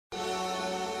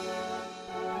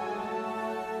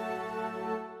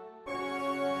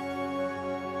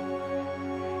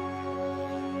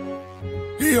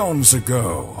Eons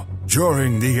ago,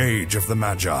 during the age of the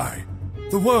Magi,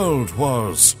 the world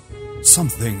was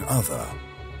something other.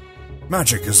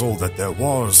 Magic is all that there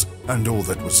was and all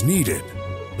that was needed.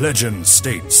 Legend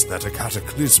states that a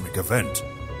cataclysmic event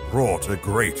brought a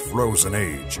great frozen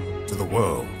age to the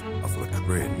world of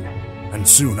Lacrin, and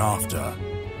soon after,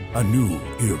 a new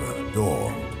era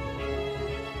dawned.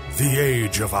 The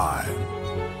Age of Iron,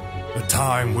 a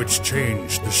time which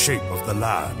changed the shape of the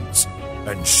lands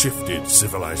and shifted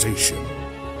civilization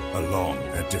along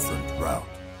a different route.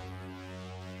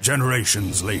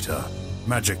 Generations later,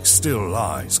 magic still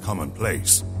lies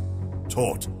commonplace,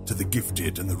 taught to the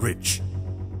gifted and the rich,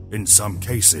 in some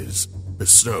cases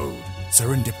bestowed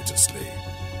serendipitously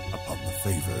upon the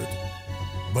favored.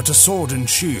 But a sword and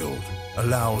shield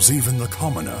allows even the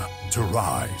commoner to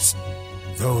rise,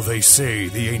 though they say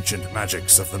the ancient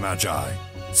magics of the Magi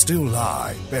still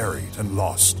lie buried and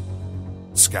lost,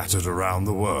 scattered around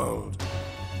the world,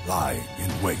 lying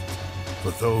in wait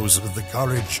for those with the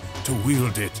courage to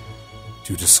wield it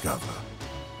to discover.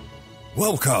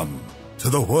 Welcome to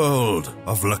the world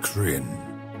of Lacrin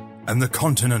and the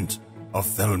continent of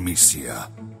Thelmecia.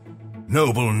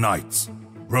 Noble knights,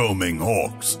 roaming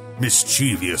orcs,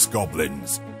 mischievous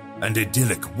goblins, and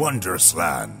idyllic wondrous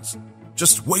lands,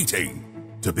 just waiting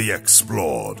to be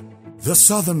explored. The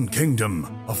southern kingdom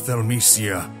of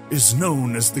Thelmecia is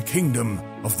known as the Kingdom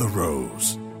of the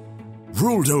Rose,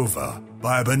 ruled over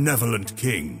by a benevolent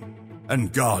king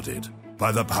and guarded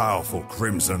by the powerful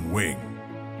Crimson Wing.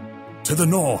 To the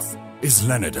north is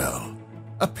Lenadel,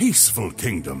 a peaceful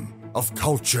kingdom of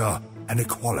culture and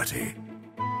equality.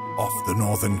 Off the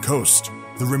northern coast,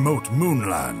 the remote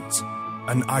Moonlands,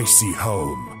 an icy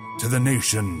home to the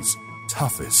nation's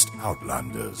toughest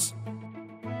outlanders.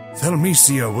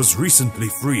 Thelmecia was recently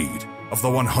freed of the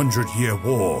 100-year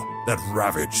war that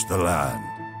ravaged the land.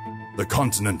 The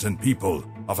continent and people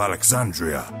of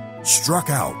Alexandria struck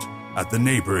out at the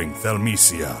neighboring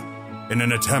Thelmecia in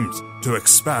an attempt to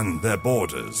expand their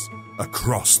borders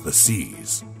across the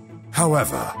seas.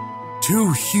 However,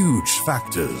 two huge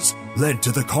factors led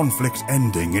to the conflict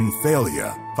ending in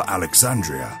failure for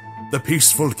Alexandria. The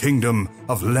peaceful kingdom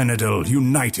of Lenadel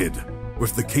united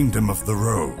with the Kingdom of the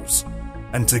Rose,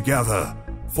 and together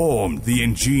formed the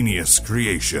ingenious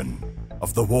creation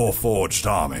of the Warforged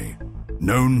army,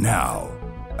 known now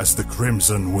as the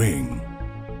Crimson Wing.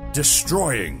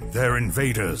 Destroying their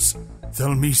invaders,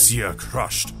 Thelmecia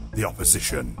crushed the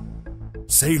opposition,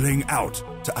 sailing out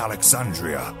to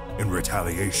Alexandria in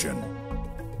retaliation,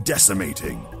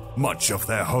 decimating much of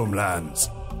their homelands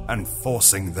and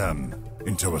forcing them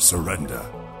into a surrender.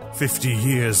 50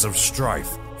 years of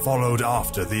strife followed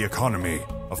after the economy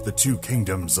of the two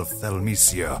kingdoms of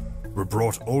Thelmecia were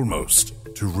brought almost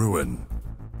to ruin.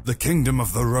 The Kingdom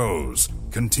of the Rose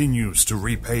continues to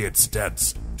repay its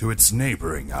debts to its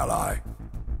neighboring ally,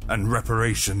 and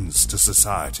reparations to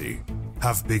society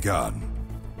have begun,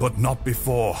 but not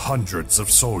before hundreds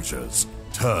of soldiers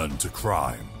turn to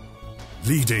crime,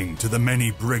 leading to the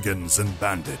many brigands and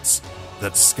bandits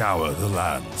that scour the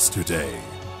lands today.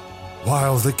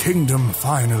 While the kingdom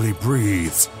finally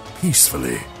breathes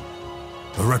peacefully,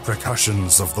 the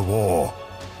repercussions of the war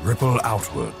ripple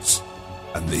outwards,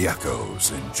 and the echoes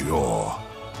endure.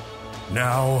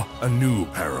 Now, a new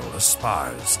peril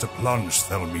aspires to plunge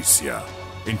Thelmecia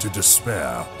into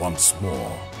despair once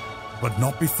more, but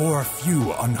not before a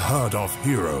few unheard-of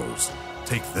heroes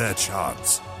take their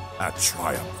chance at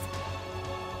triumph.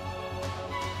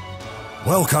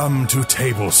 Welcome to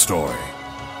Table Story: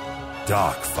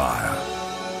 Darkfire.